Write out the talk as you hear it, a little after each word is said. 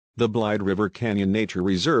The Blyde River Canyon Nature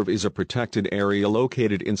Reserve is a protected area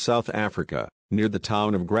located in South Africa, near the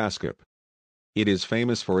town of Graskop. It is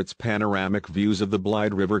famous for its panoramic views of the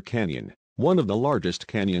Blyde River Canyon, one of the largest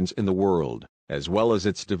canyons in the world, as well as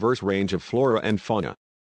its diverse range of flora and fauna.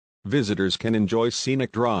 Visitors can enjoy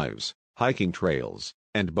scenic drives, hiking trails,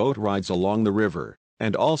 and boat rides along the river,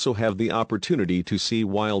 and also have the opportunity to see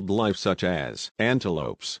wildlife such as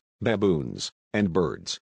antelopes, baboons, and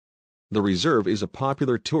birds. The reserve is a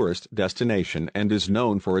popular tourist destination and is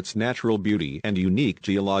known for its natural beauty and unique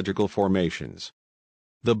geological formations.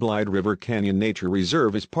 The Blyde River Canyon Nature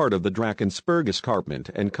Reserve is part of the Drakensberg Escarpment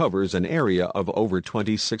and covers an area of over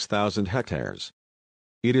 26,000 hectares.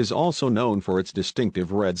 It is also known for its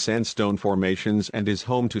distinctive red sandstone formations and is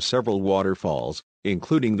home to several waterfalls,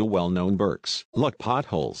 including the well-known Burke's Luck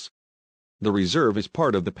potholes. The reserve is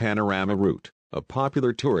part of the Panorama Route, a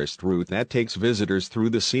popular tourist route that takes visitors through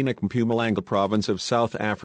the scenic Mpumalanga province of South Africa.